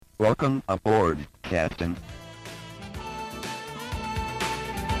Welcome aboard, Captain.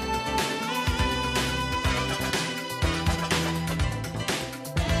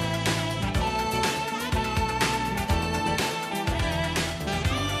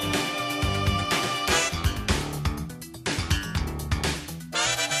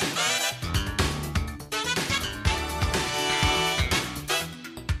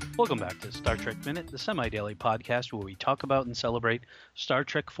 Welcome back to Star Trek Minute, the semi-daily podcast where we talk about and celebrate Star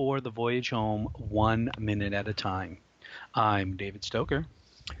Trek IV: The Voyage Home 1 minute at a time. I'm David Stoker.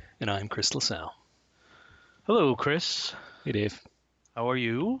 And I'm Chris LaSalle. Hello, Chris. Hey, Dave. How are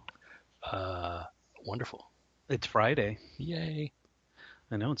you? Wonderful. It's Friday. Yay.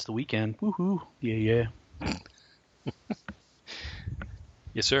 I know, it's the weekend. Woohoo. Yeah.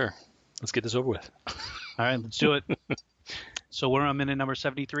 Yes, sir. Let's get this over with. All right, let's do it. So we're on minute number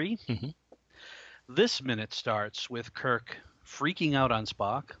 73. Mm-hmm. This minute starts with Kirk freaking out on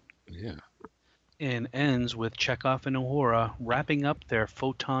Spock. Yeah. And ends with Chekhov and Uhura wrapping up their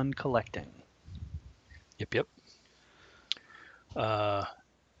photon collecting. Yep.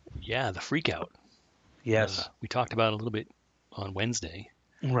 Yeah, the freak out. Yes. We talked about it a little bit on Wednesday.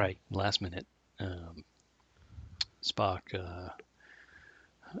 Right. Last minute. Spock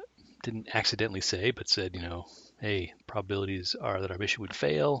didn't accidentally say, but said, hey, probabilities are that our mission would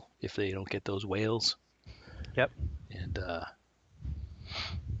fail if they don't get those whales. Yep. And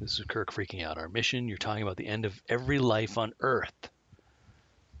this is Kirk freaking out. Our mission, you're talking about the end of every life on Earth.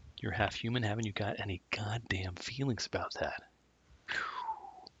 You're half human. Haven't you got any goddamn feelings about that?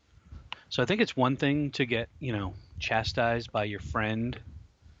 So I think it's one thing to get, chastised by your friend,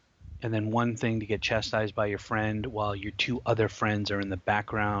 and then one thing to get chastised by your friend while your two other friends are in the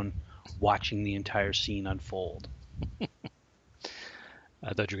background watching the entire scene unfold.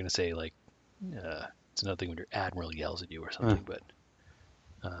 I thought you were going to say, it's another thing when your admiral yells at you or something, but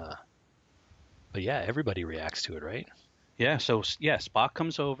yeah, everybody reacts to it, right? Yeah, so, Spock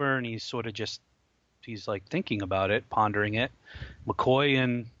comes over and he's sort of he's like thinking about it, pondering it. McCoy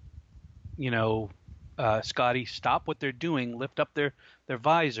and, Scotty stop what they're doing, lift up their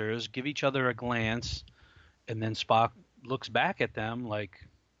visors, give each other a glance, and then Spock looks back at them,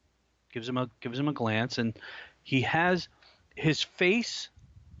 gives him a glance, and he has his face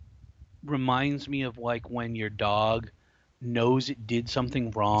reminds me of when your dog knows it did something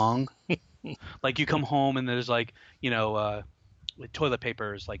wrong. Like you come home and there's toilet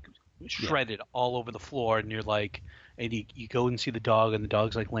paper is shredded all over the floor, and you're and you go and see the dog, and the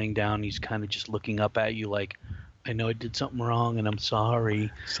dog's laying down, and he's kind of just looking up at you I know I did something wrong and I'm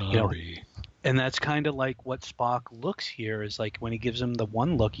sorry. And that's kind of what Spock looks here is when he gives him the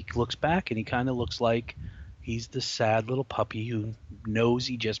one look, he looks back and he kind of looks like he's the sad little puppy who knows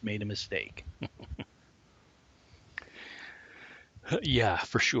he just made a mistake. Yeah,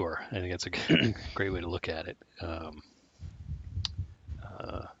 for sure. I think that's a great way to look at it.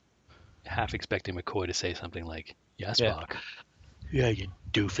 Half expecting McCoy to say something like, "Yeah, Spock. Yeah, you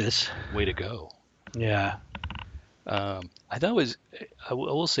doofus. Way to go." Yeah. I thought it was. I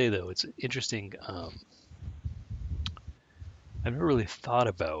will say though, it's interesting. I've never really thought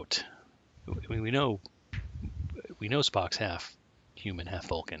about. We know Spock's half human, half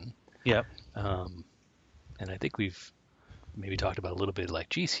Vulcan. Yep. And I think we've maybe talked about a little bit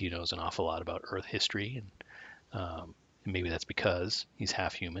geez, he knows an awful lot about Earth history, and maybe that's because he's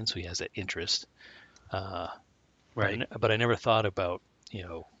half human, so he has that interest. Right. But I never thought about,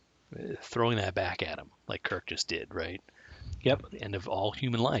 throwing that back at him like Kirk just did, right? Yep. The end of all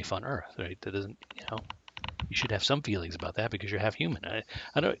human life on Earth, right? That doesn't, you should have some feelings about that because you're half human.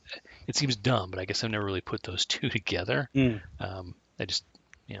 I don't. It seems dumb, but I guess I've never really put those two together. I just,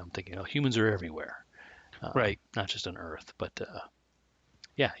 I'm thinking, humans are everywhere, right? Not just on Earth, but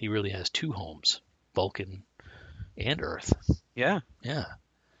yeah, he really has two homes, Vulcan and Earth. Yeah.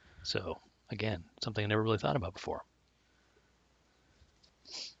 So again, something I never really thought about before.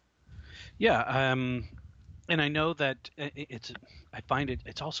 Yeah, and I know that I find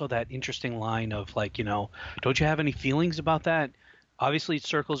it's also that interesting line of don't you have any feelings about that? Obviously, it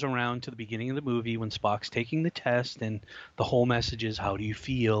circles around to the beginning of the movie when Spock's taking the test, and the whole message is, how do you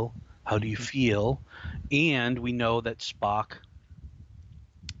feel? How do you feel? And we know that Spock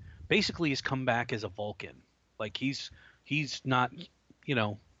basically has come back as a Vulcan. He's not,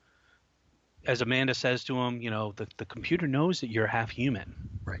 as Amanda says to him, the computer knows that you're half human.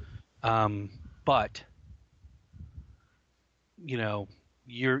 Right. But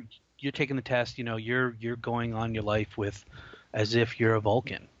you're taking the test, you're going on your life with as if you're a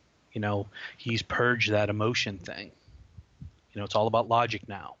Vulcan. He's purged that emotion thing. It's all about logic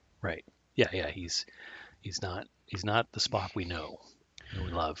now. Right. Yeah. He's not the Spock we know. no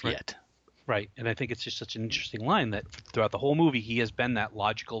love Right. yet. Right, and I think it's just such an interesting line that throughout the whole movie he has been that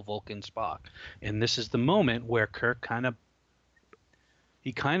logical Vulcan Spock, and this is the moment where Kirk kind of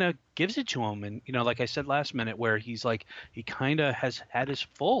gives it to him, and like I said last minute, where he's like he kind of has had his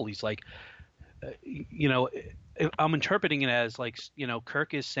full. He's like, I'm interpreting it as like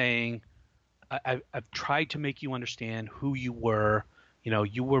Kirk is saying, I've tried to make you understand who you were.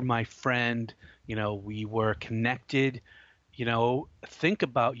 You were my friend. We were connected. Think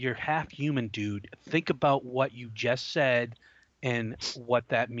about you're half human, dude. Think about what you just said and what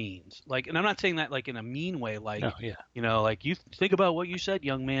that means. Like, and I'm not saying that like in a mean way, like, No, yeah. like you think about what you said,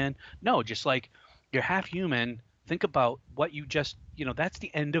 young man. No, just like you're half human. Think about what you just, that's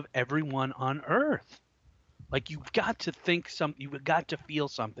the end of everyone on Earth. Like you've got to you've got to feel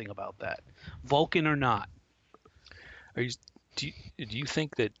something about that, Vulcan or not. Are you? Do you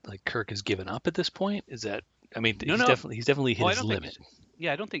think that like Kirk has given up at this point? Is that? I mean, No, he's no. definitely hit I his don't limit.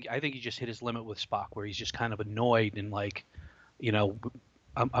 Yeah, I think he just hit his limit with Spock, where he's just kind of annoyed and like,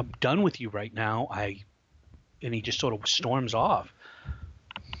 I'm done with you right now. And he just sort of storms off.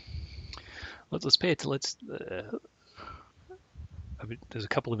 Let's pay it to I mean, there's a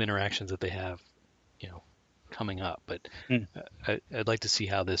couple of interactions that they have, coming up, but I'd like to see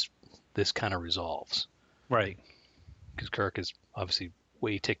how this kind of resolves. Right. Because Kirk is obviously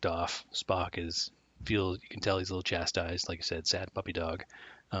way ticked off. Spock you can tell he's a little chastised, like you said, sad puppy dog.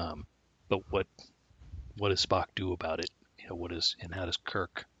 But what does Spock do about it? And how does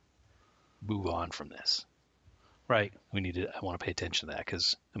Kirk move on from this? Right. I want to pay attention to that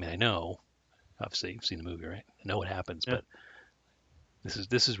because I know, obviously you've seen the movie, right? I know what happens, Yeah. but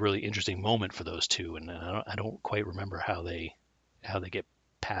this is really interesting moment for those two, and I don't quite remember how they get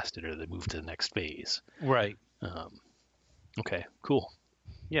past it or they move to the next phase. Right. Okay, cool.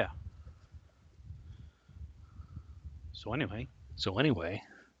 Yeah. So anyway,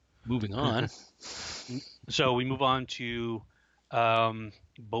 moving on. so we move on to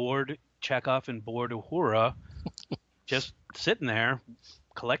Bored Chekhov and Bored Uhura just sitting there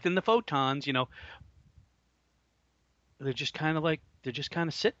collecting the photons. They're just kind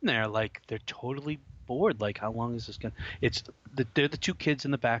of sitting there like they're totally bored. Like, how long is this going? They're the two kids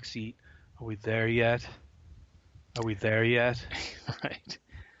in the back seat. Are we there yet? Are we there yet? Right.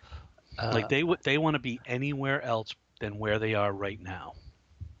 Like they want to be anywhere else than where they are right now.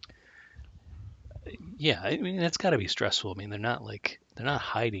 Yeah, I mean that's got to be stressful. I mean they're not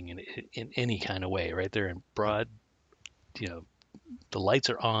hiding in any kind of way, right? They're in broad, the lights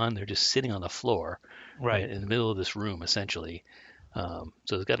are on. They're just sitting on the floor, Right. in the middle of this room, essentially. So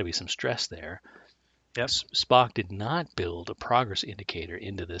there's got to be some stress there. Yep. Spock did not build a progress indicator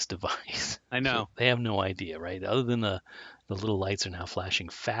into this device. I know. So they have no idea, right? Other than the little lights are now flashing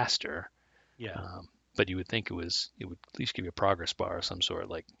faster. Yeah. But you would think it would at least give you a progress bar of some sort,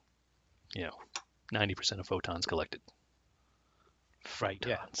 like, 90% of photons collected. Right.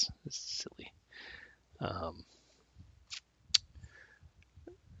 Yeah. Photons. It's silly.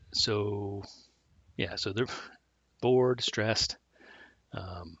 So they're bored, stressed.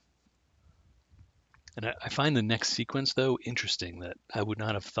 And I find the next sequence, though, interesting, that I would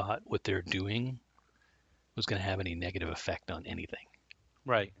not have thought what they're doing was going to have any negative effect on anything.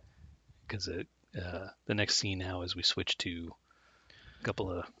 Right. Because the next scene now is we switch to a couple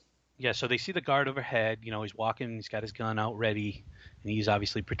of... Yeah, so they see the guard overhead. He's walking, he's got his gun out ready, and he's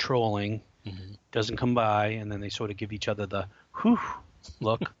obviously patrolling. Mm-hmm. Doesn't come by, and then they sort of give each other the whew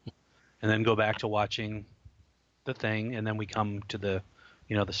look, and then go back to watching the thing, and then we come to the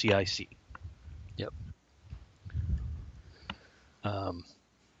CIC. Yep. I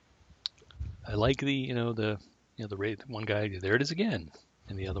like the one guy, there it is again,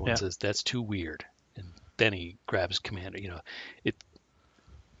 and the other one says that's too weird, and then he grabs Commander.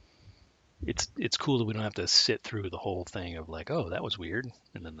 It's cool that we don't have to sit through the whole thing of like, oh, that was weird,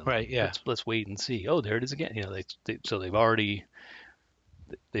 and then let's wait and see. Oh, there it is again. So they've already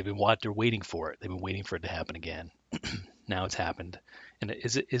they're waiting for it. They've been waiting for it to happen again. Now it's happened. And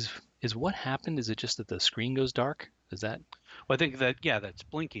is what happened? Is it just that the screen goes dark? Is that? Well, I think that's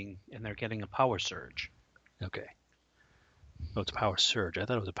blinking, and they're getting a power surge. Okay. Oh, it's a power surge. I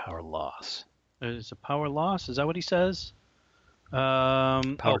thought it was a power loss. Is a power loss? Is that what he says? Power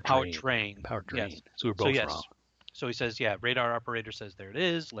train. Power drain. Yes. So we're both wrong. So he says, radar operator says there it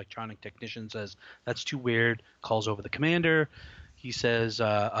is. Electronic technician says that's too weird. Calls over the commander. He says,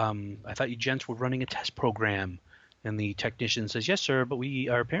 I thought you gents were running a test program. And the technician says, yes, sir, but we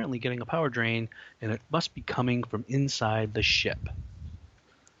are apparently getting a power drain, and it must be coming from inside the ship.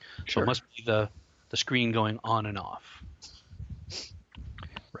 Sure. So it must be the screen going on and off.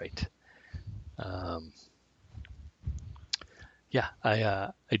 Right. Yeah,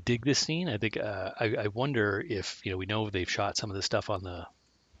 I dig this scene. I think I wonder if we know they've shot some of the stuff on the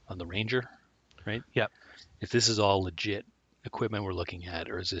Ranger, right? Yep. If this is all legit equipment we're looking at,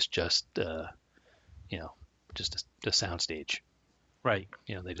 or is this just you know just a soundstage? Right.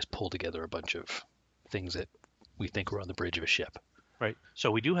 They just pull together a bunch of things that we think were on the bridge of a ship. Right.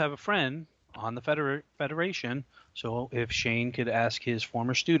 So we do have a friend on the Federation. So if Shane could ask his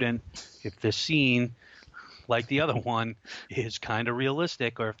former student if this scene, like the other one, is kind of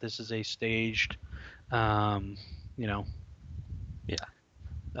realistic, or if this is a staged, you know,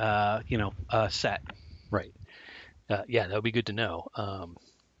 set. Right. Yeah, that would be good to know. I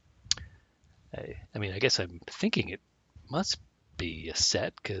mean, I guess I'm thinking it must be a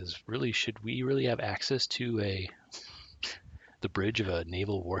set, because really, should we really have access to the bridge of a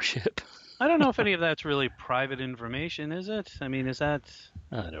naval warship? I don't know if any of that's really private information, is it? I mean, is that?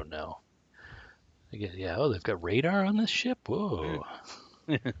 I don't know. Again, yeah. Oh, they've got radar on this ship. Whoa.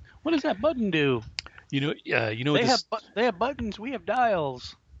 What does that button do? They have buttons. We have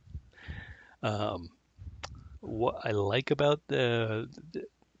dials. What I like about the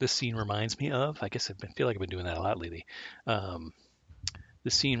scene reminds me of, I guess I feel like I've been doing that a lot lately. The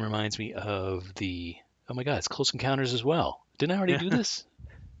scene reminds me of oh my God, it's Close Encounters as well. Didn't I already do this?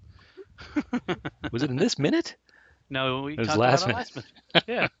 Was it in this minute? No, we It was talked last about it minute. last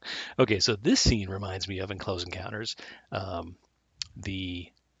minute. Yeah. Okay, so this scene reminds me of in Close Encounters,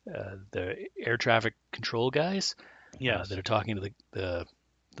 the air traffic control guys Yes. that are talking to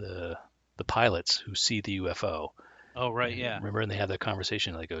the pilots who see the UFO. Oh, right. Yeah. Remember, and they have that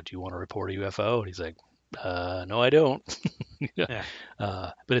conversation. They go, "Do you want to report a UFO?" And he's like, "No, I don't." Yeah.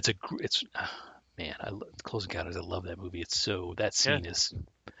 But man, Close Encounters. I love that movie. That scene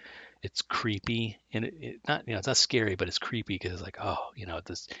it's creepy, and it's not scary, but it's creepy because it's like,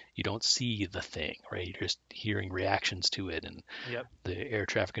 you don't see the thing, right? You're just hearing reactions to it, and Yep. the air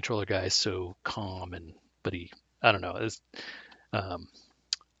traffic controller guy is so calm, but I don't know. Now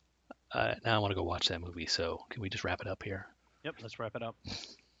I want to go watch that movie. So can we just wrap it up here? Yep. Let's wrap it up.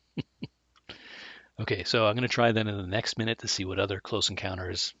 Okay, so I'm going to try then in the next minute to see what other Close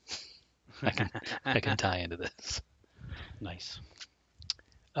Encounters I can tie into this. Nice.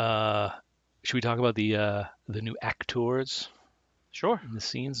 Should we talk about the new actors Sure. in the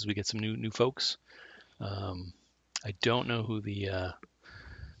scenes as we get some new folks? I don't know who the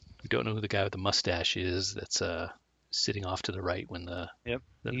guy with the mustache is that's sitting off to the right when the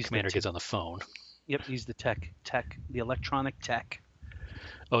commander gets on the phone. Yep, he's the the electronic tech.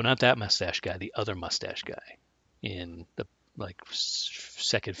 Oh, not that mustache guy, the other mustache guy in the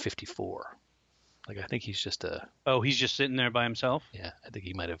second 54. I think he's just he's just sitting there by himself? Yeah, I think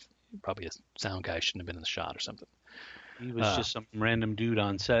he might have, probably a sound guy shouldn't have been in the shot or something. He was just some random dude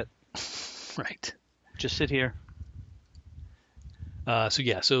on set. Right. Just sit here.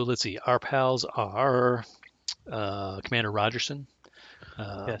 So let's see. Our pals are Commander Rogerson.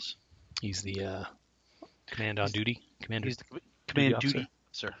 Yes. He's the command on duty. He's the command duty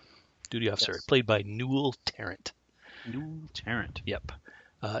officer. Duty officer, Yes. played by Newell Tarrant. Newell Tarrant. Yep.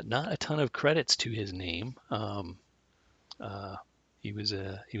 Not a ton of credits to his name. He was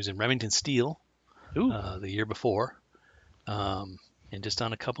in Remington Steele the year before, and just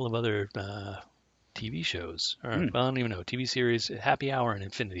on a couple of other TV shows. Or, well, I don't even know. TV series, Happy Hour and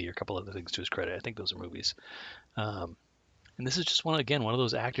Infinity are a couple other things to his credit. I think those are movies. And this is just one of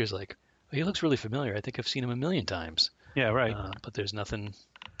those actors he looks really familiar. I think I've seen him a million times. Yeah, right. But there's nothing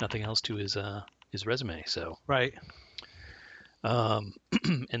else to his resume. So right. And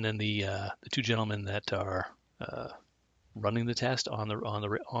then the two gentlemen that are running the test on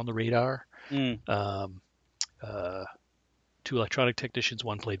the radar. Two electronic technicians,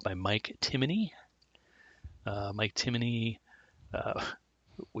 one played by Mike Timoney. Mike Timoney,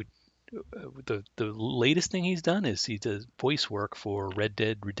 the latest thing he's done is he does voice work for Red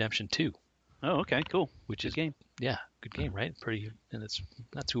Dead Redemption 2. Oh, okay, cool. Which is game. Yeah, good game, right? And it's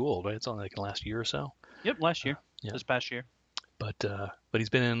not too old, right? It's only the last year or so. Yep, last year. Yeah. This past year. But he's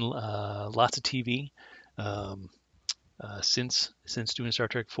been in lots of TV since doing Star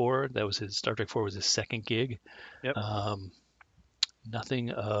Trek 4. Star Trek 4 was his second gig. Yep.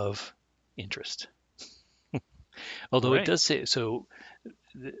 Nothing of interest. Although It does say so.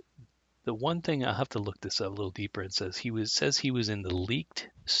 The one thing, I'll have to look this up a little deeper. It says he was in the leaked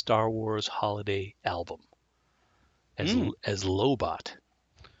Star Wars holiday album as Lobot.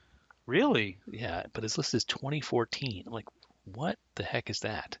 Really? Yeah, but it's listed as 2014. I'm like, what the heck is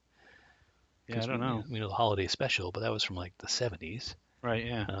that? Yeah, I don't know. We know the holiday special, but that was from the 70s. Right.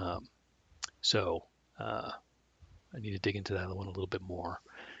 Yeah. So I need to dig into that one a little bit more.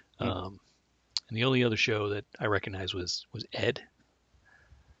 And the only other show that I recognized was Ed.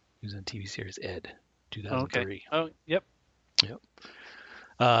 He was on TV series Ed, 2003. Okay. Oh, yep. Yep.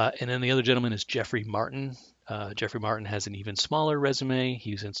 And then the other gentleman is Jeffrey Martin. Jeffrey Martin has an even smaller resume.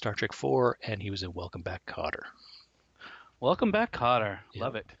 He was in Star Trek 4, and he was in Welcome Back, Kotter. Welcome back, Cotter. Yep.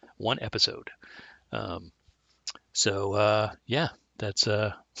 Love it. One episode. Yeah, that's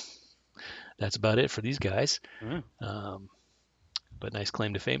about it for these guys. But nice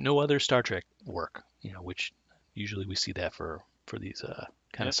claim to fame. No other Star Trek work, which usually we see that for these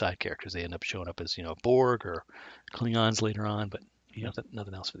kind of side characters. They end up showing up as Borg or Klingons later on, but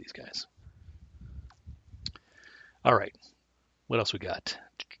nothing else for these guys. All right, what else we got?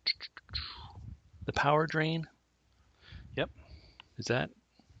 The power drain. Yep. Is that?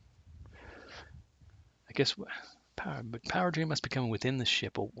 I guess power drain must be coming within the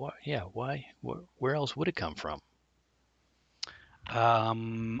ship. Why? Where else would it come from?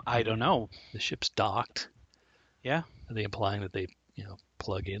 I don't know. The ship's docked. Yeah. Are they implying that they,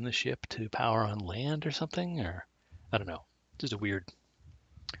 plug in the ship to power on land or something? Or I don't know. Just a weird.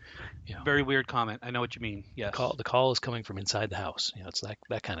 Very weird comment. I know what you mean. Yes. The call is coming from inside the house. It's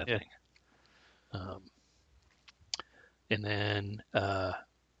that kind of thing. And then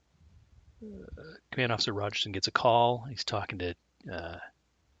Command Officer Rogerson gets a call. He's talking to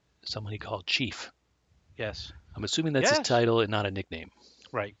someone he called Chief. Yes. I'm assuming that's his title and not a nickname.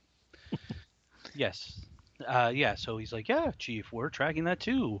 Right. Yes. So he's like, yeah, Chief, we're tracking that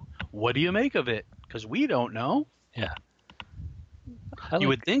too. What do you make of it? Because we don't know. Yeah. You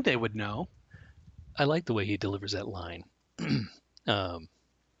would think they would know. I like the way he delivers that line.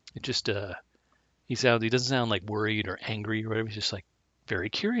 It just he doesn't sound like worried or angry or whatever. He's just like very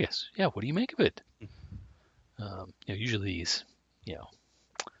curious. Yeah, what do you make of it? Usually these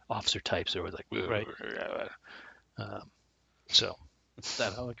officer types are like right. So is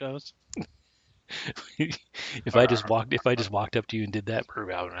that how it goes? if I just walked up to you and did that,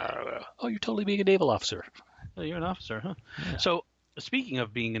 oh, you're totally being a naval officer. Oh, you're an officer, huh? Yeah. So speaking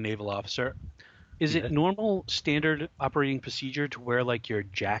of being a naval officer, is it normal standard operating procedure to wear like your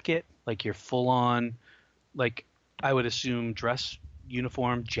jacket, like your full on, like I would assume dress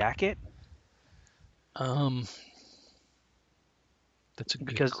uniform jacket? That's a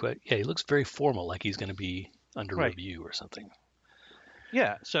good question. Yeah, he looks very formal, like he's going to be under review or something.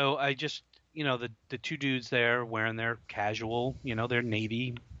 Yeah, so I just, the two dudes there wearing their casual, their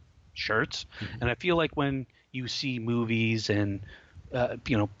Navy shirts. Mm-hmm. And I feel like when you see movies and,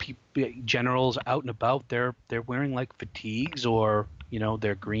 generals out and about, they're wearing like fatigues or,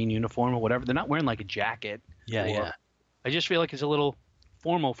 their green uniform or whatever. They're not wearing like a jacket. Yeah. I just feel like it's a little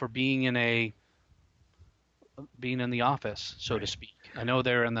formal for being in the office, so to speak. I know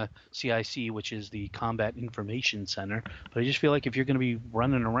they're in the CIC, which is the Combat Information Center, but I just feel like if you're going to be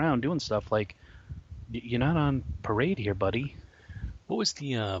running around doing stuff, like you're not on parade here, buddy. What was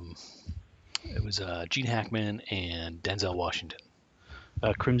the it was Gene Hackman and Denzel Washington.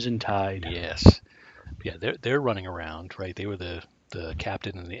 Crimson Tide. Yes. Yeah, they're running around, right? They were the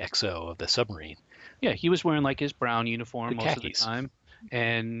captain and the XO of the submarine. Yeah, he was wearing like his brown uniform most khakis. of the time.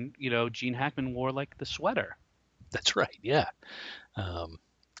 And, Gene Hackman wore like the sweater. That's right, yeah.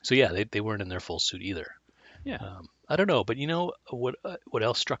 So yeah, they weren't in their full suit either. Yeah. I don't know, but what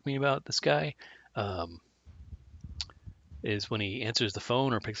else struck me about this guy is when he answers the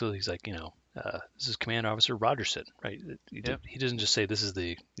phone or picks up, he's like, this is Command Officer Rogerson, right? He doesn't just say this is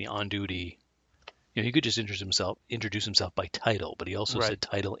the on duty. He could just introduce himself by title, but he also said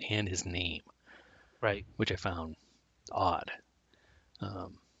title and his name, right? Which I found odd. I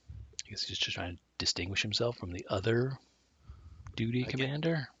guess he's just trying to distinguish himself from the other duty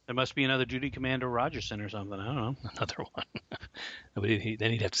commander. There must be another duty commander Rogerson or something. I don't know. Another one. But then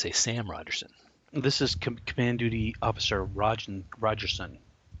he'd have to say Sam Rogerson. This is Command Duty Officer Rogerson.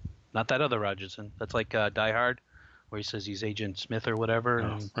 Not that other Rogerson. That's like Die Hard, where he says he's Agent Smith or whatever.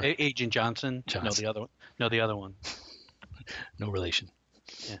 Oh, right. Agent Johnson. No, the other one. No, the other one. No relation.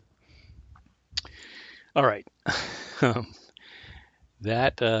 Yeah. All right.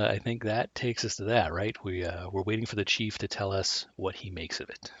 That I think that takes us to that, right? We're waiting for the chief to tell us what he makes of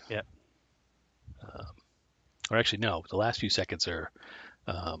it. Yeah. Or actually, no. The last few seconds are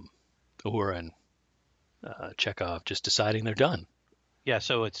Uhura and Chekhov just deciding they're done. Yeah,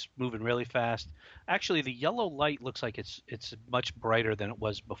 so it's moving really fast. Actually, the yellow light looks like it's much brighter than it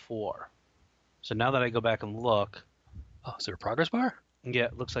was before. So now that I go back and look, oh, is there a progress bar? Yeah,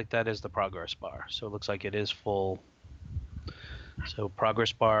 it looks like that is the progress bar. So it looks like it is full. So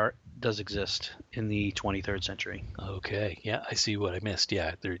progress bar does exist in the 23rd century. Okay, yeah, I see what I missed.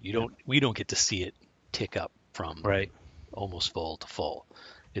 Yeah, we don't get to see it tick up from right almost full to full.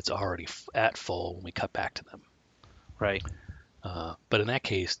 it's already at full when we cut back to them. Right. But in that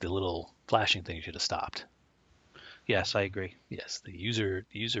case, the little flashing thing should have stopped. Yes, I agree. Yes, the user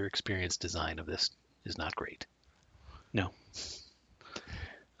experience design of this is not great. No.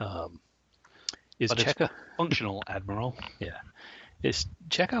 Is But Chekhov? it's functional, Admiral. Yeah. Is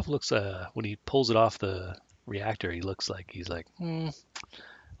Chekhov looks when he pulls it off the reactor, he looks like he's like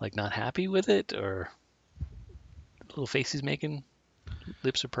not happy with it, or the little face he's making,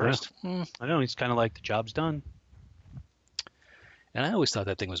 lips are pursed. I know, he's kind of like, the job's done. And I always thought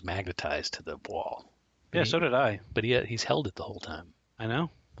that thing was magnetized to the wall. Yeah, so did I. But he's held it the whole time. I know.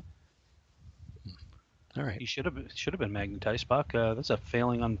 All right. He should have been magnetized, Spock. That's a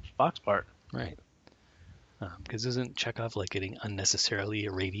failing on Spock's part. Right. Because isn't Chekhov like getting unnecessarily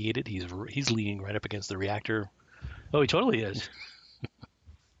irradiated? He's leaning right up against the reactor. Oh, he totally is.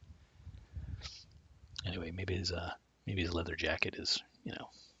 Anyway, maybe his leather jacket is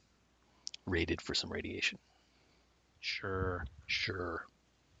rated for some radiation. Sure.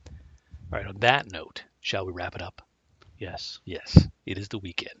 All right. On that note, shall we wrap it up? Yes. Yes. It is the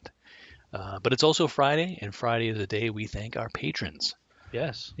weekend, but it's also Friday, and Friday is a day we thank our patrons.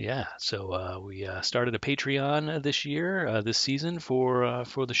 Yes. Yeah, so we started a Patreon this season for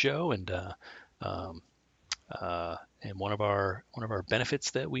the show, and one of our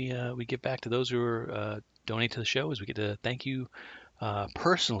benefits that we give back to those who donate to the show is we get to thank you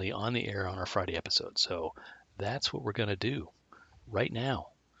personally on the air on our Friday episode. So that's what we're gonna do right now.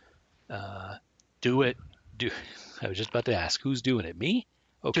 Do it. I was just about to ask, who's doing it? Me?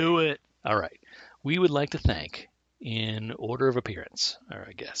 Okay. Do it. All right. We would like to thank, in order of appearance, or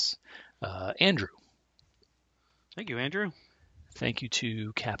I guess, Andrew. Thank you, Andrew. Thank you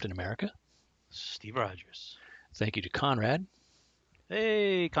to Captain America. Steve Rogers. Thank you to Conrad.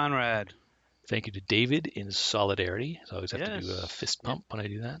 Hey, Conrad. Thank you to David in solidarity. I always have to Yes. do a fist pump when I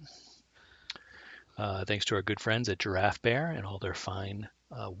do that. Thanks to our good friends at Giraffe Bear and all their fine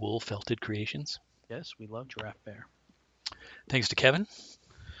wool felted creations. Yes, we love Giraffe Bear. Thanks to Kevin.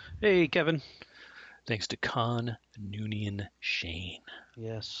 Hey, Kevin. Thanks to Con Noonian Shane.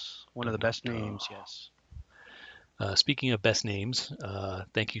 Yes, one of the best names, yes. Speaking of best names,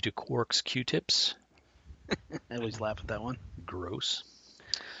 thank you to Quark's Q-Tips. I always laugh at that one. Gross.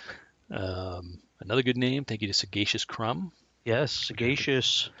 Another good name, thank you to Sagacious Crumb. Yes,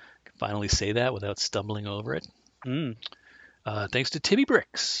 Sagacious. Can finally say that without stumbling over it. Mm. Thanks to Tibby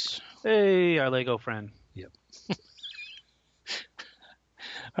Bricks. Hey, our Lego friend. Yep.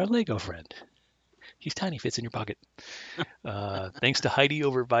 Our Lego friend. He's tiny, fits in your pocket. Thanks to Heidi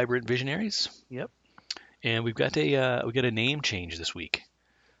over at Vibrant Visionaries. Yep. And we've got a name change this week.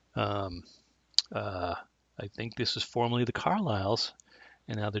 I think this is formerly the Carlisles,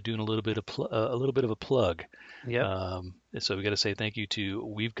 and now they're doing a little bit of a plug. Yep. So we got to say thank you to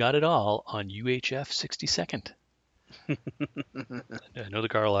We've Got It All on UHF 62nd. I know the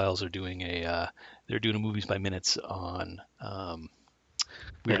Carlisles are doing they're doing a movies by minutes on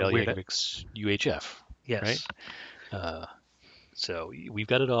Weird Al Yankovic's UHF. Yes. Right. So We've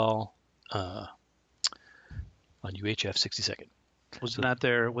Got It All on UHF 62nd. Wasn't that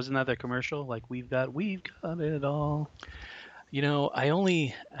their commercial? Like we've got it all. I'm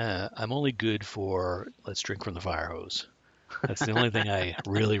only good for Let's Drink from the Fire Hose. That's the only thing I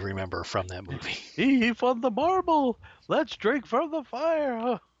really remember from that movie. Heave on the marble. Let's drink from the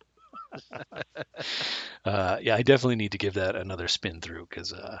fire. Yeah, I definitely need to give that another spin through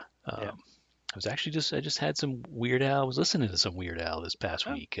because Yeah. I just had some Weird Al. I was listening to some Weird Al this past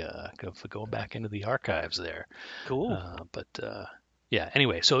week, going back into the archives there. Cool. Yeah.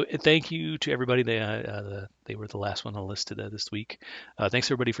 Anyway, so thank you to everybody. They were the last one on the list this week. Thanks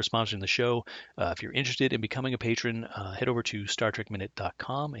everybody for sponsoring the show. If you're interested in becoming a patron, head over to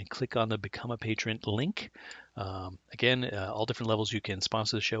StarTrekMinute.com and click on the Become a Patron link. Again, all different levels you can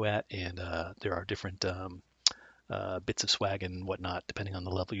sponsor the show at, and there are different bits of swag and whatnot depending on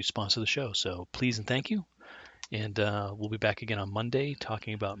the level you sponsor the show. So please and thank you. And we'll be back again on Monday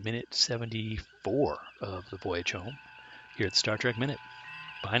talking about minute 74 of the Voyage Home here at Star Trek Minute.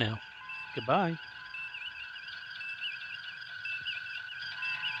 Bye now. Goodbye.